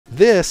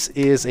this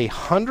is a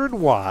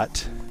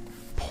 100-watt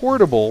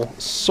portable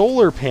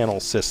solar panel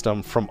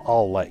system from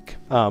Alllike.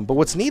 But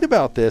what's neat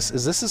about this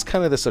is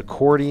kind of this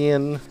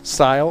accordion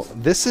style.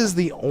 This is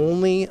the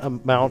only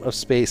amount of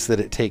space that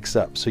it takes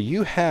up. So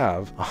you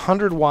have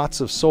 100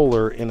 watts of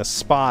solar in a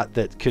spot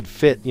that could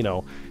fit, you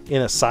know,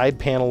 in a side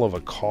panel of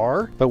a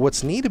car. But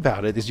what's neat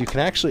about it is you can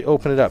actually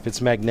open it up.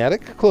 It's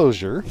magnetic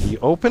closure. You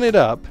open it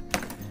up,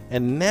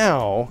 and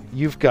now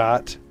you've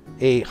got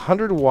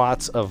 100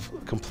 watts of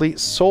complete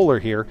solar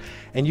here,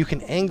 and you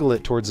can angle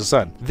it towards the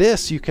sun.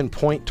 This you can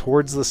point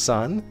towards the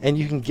sun and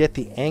you can get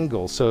the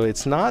angle. So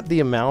it's not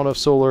the amount of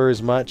solar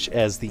as much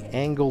as the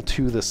angle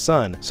to the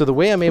sun. So the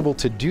way I'm able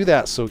to do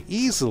that so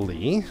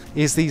easily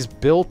is these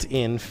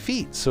built-in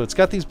feet. So it's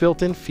got these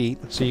built-in feet,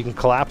 so you can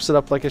collapse it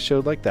up like I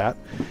showed, like that.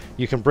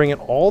 You can bring it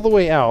all the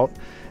way out,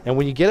 and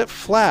when you get it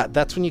flat,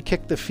 that's when you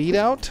kick the feet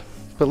out.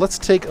 But let's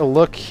take a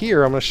look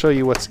here. I'm going to show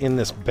you what's in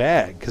this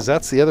bag, because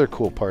that's the other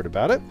cool part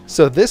about it.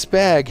 So this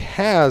bag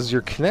has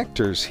your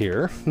connectors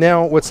here.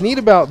 Now, what's neat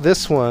about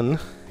this one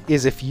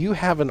is if you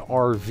have an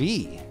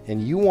RV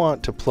and you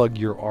want to plug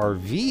your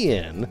RV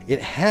in,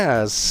 it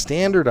has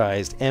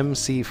standardized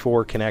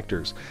MC4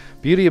 connectors.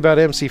 Beauty about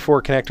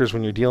MC4 connectors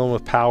when you're dealing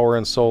with power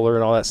and solar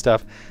and all that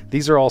stuff,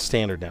 these are all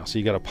standard now. So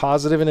you got a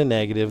positive and a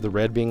negative, the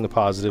red being the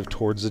positive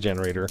towards the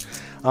generator.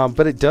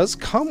 But it does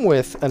come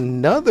with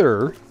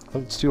another.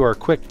 Let's do our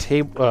quick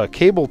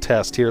cable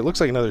test here. It looks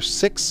like another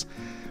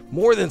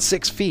more than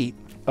 6 feet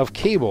of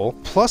cable,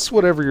 plus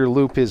whatever your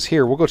loop is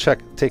here. We'll go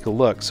take a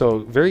look. So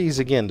very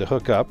easy again to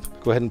hook up.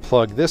 Go ahead and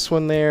plug this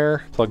one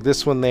there, plug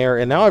this one there,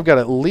 and now I've got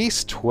at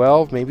least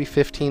 12, maybe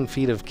 15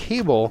 feet of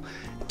cable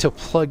to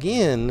plug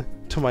in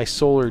to my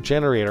solar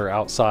generator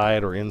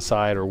outside or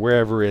inside or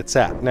wherever it's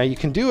at. Now you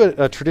can do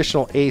a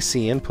traditional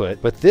AC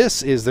input, but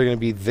this is going to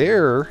be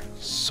their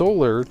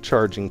solar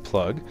charging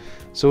plug.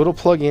 So it'll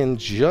plug in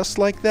just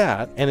like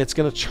that, and it's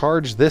going to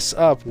charge this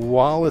up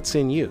while it's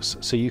in use.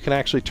 So you can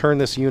actually turn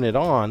this unit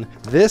on.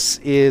 This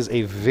is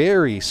a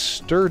very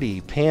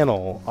sturdy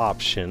panel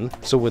option.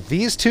 So with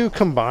these two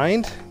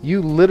combined,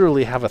 you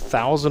literally have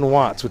 1,000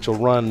 watts, which will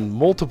run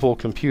multiple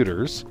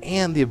computers,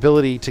 and the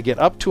ability to get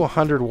up to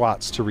 100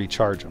 watts to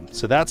recharge them.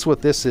 So that's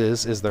what this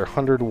is their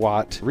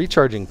 100-watt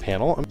recharging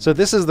panel. So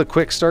this is the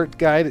quick start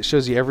guide. It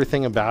shows you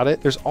everything about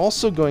it. There's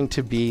also going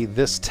to be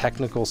this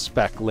technical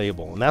spec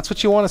label, and that's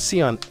what you want to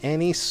see on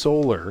any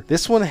solar.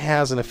 This one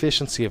has an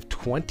efficiency of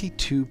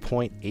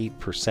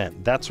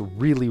 22.8%. That's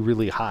really,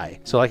 really high.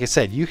 So like I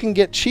said, you can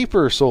get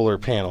cheaper solar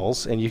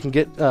panels, and you can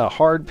get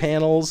hard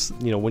panels.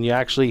 You know, when you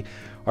actually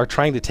are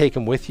trying to take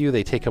them with you,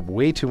 they take up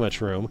way too much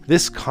room.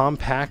 This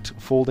compact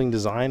folding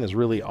design is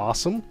really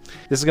awesome.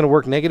 This is going to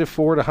work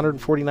 -4 to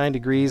 149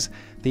 degrees.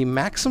 The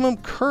maximum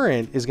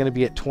current is going to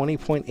be at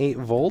 20.8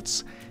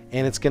 volts,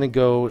 and it's going to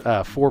go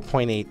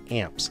 4.8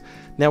 amps.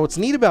 Now what's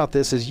neat about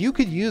this is you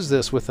could use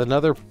this with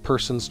another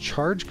person's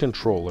charge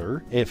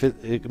controller if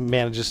it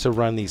manages to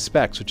run these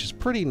specs, which is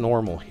pretty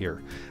normal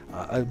here.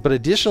 But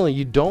additionally,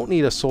 you don't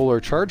need a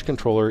solar charge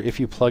controller if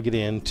you plug it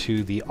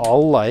into the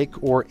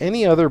Alllike or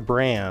any other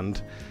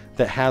brand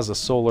that has a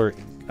solar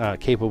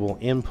capable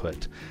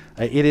input.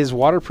 It is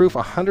waterproof,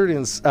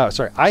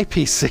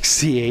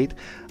 IP68,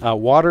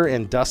 water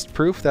and dust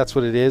proof. That's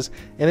what it is,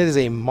 and it is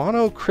a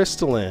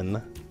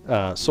monocrystalline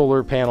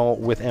solar panel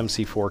with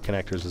MC4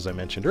 connectors, as I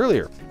mentioned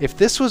earlier. If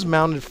this was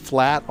mounted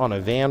flat on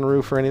a van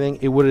roof or anything,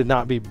 it would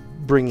not be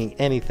bringing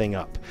anything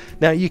up.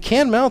 Now you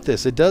can mount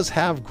this. It does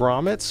have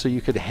grommets, so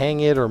you could hang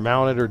it or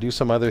mount it or do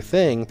some other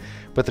thing,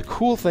 but the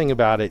cool thing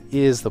about it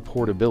is the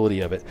portability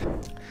of it.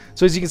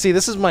 So as you can see,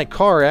 this is my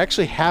car. I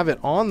actually have it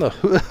on the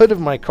hood of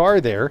my car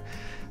there,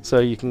 so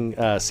you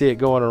can see it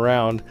going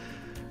around.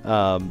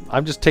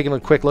 I'm just taking a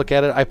quick look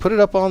at it. I put it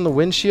up on the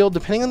windshield.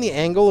 Depending on the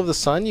angle of the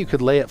sun, you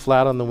could lay it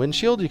flat on the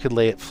windshield. You could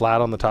lay it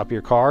flat on the top of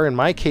your car. In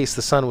my case,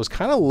 the sun was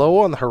kind of low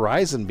on the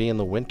horizon, being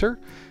the winter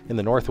in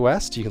the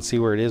northwest. You can see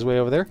where it is way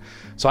over there.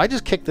 So I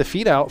just kicked the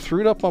feet out,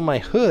 threw it up on my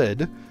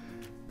hood,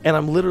 and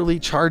I'm literally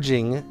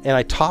charging, and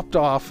I topped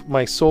off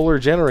my solar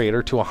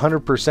generator to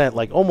 100%,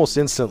 like almost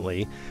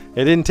instantly.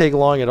 It didn't take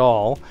long at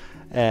all.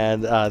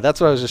 And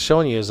that's what I was just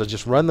showing you, is I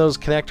just run those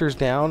connectors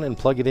down and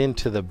plug it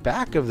into the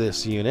back of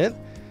this unit.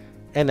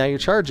 And now you're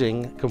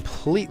charging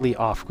completely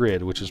off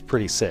grid, which is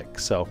pretty sick.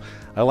 So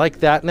I like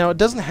that. Now it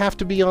doesn't have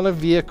to be on a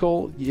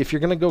vehicle. If you're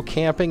going to go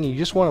camping, you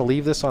just want to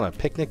leave this on a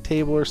picnic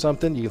table or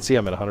something. You can see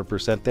I'm at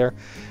 100% there.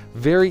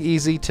 Very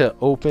easy to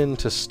open,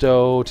 to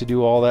stow, to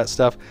do all that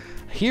stuff.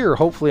 Here,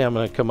 hopefully I'm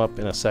going to come up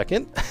in a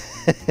second.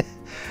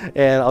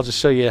 And I'll just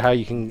show you how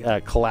you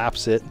can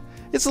collapse it.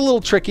 It's a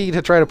little tricky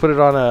to try to put it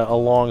on a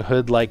long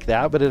hood like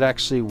that, but it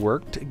actually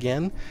worked.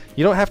 Again,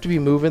 you don't have to be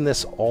moving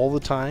this all the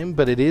time,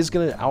 but it is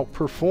going to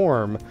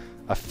outperform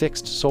a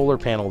fixed solar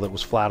panel that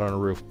was flat on a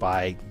roof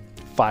by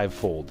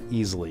 5-fold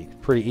easily.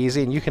 Pretty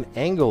easy, and you can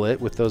angle it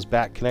with those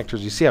back connectors.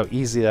 You see how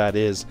easy that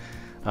is.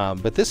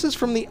 But this is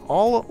from the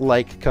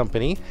Alllike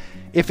company.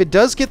 If it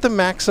does get the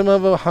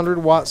maximum of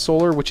 100-watt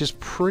solar, which is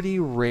pretty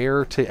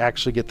rare to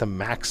actually get the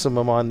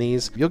maximum on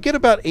these, you'll get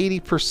about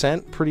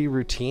 80% pretty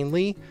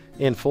routinely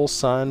in full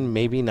sun,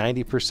 maybe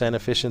 90%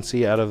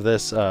 efficiency out of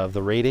this,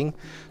 the rating.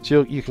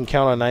 So you can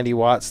count on 90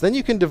 watts. Then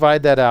you can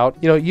divide that out.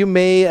 You know, you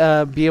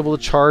may be able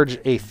to charge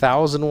a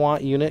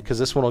 1,000-watt unit, because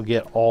this one will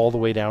get all the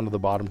way down to the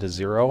bottom to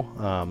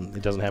 0.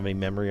 It doesn't have any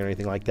memory or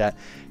anything like that.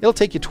 It'll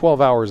take you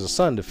 12 hours of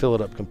sun to fill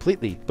it up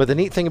completely. But the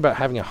neat thing about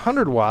having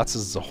 100 watts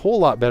is it's a whole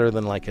lot better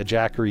than like a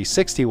Jackery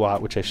 60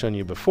 watt, which I've shown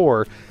you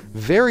before.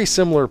 Very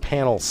similar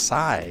panel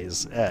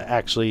size,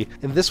 actually.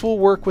 And this will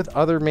work with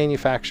other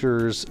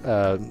manufacturers'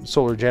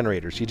 solar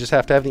generators. You just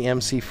have to have the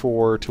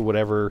MC4 to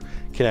whatever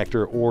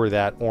connector or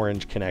that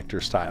orange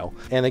connector style.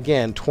 And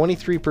again,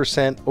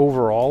 23%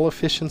 overall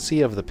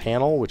efficiency of the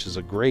panel, which is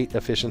a great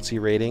efficiency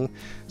rating.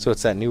 So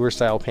it's that newer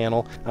style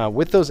panel.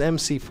 With those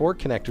MC4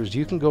 connectors,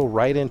 you can go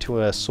right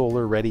into a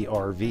solar ready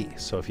RV.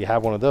 So if you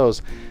have one of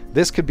those,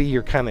 this could be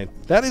your kind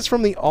of, that is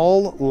from the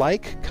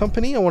Alllike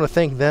company. I want to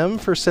thank them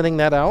for sending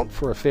that out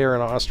for a fair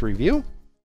and honest review.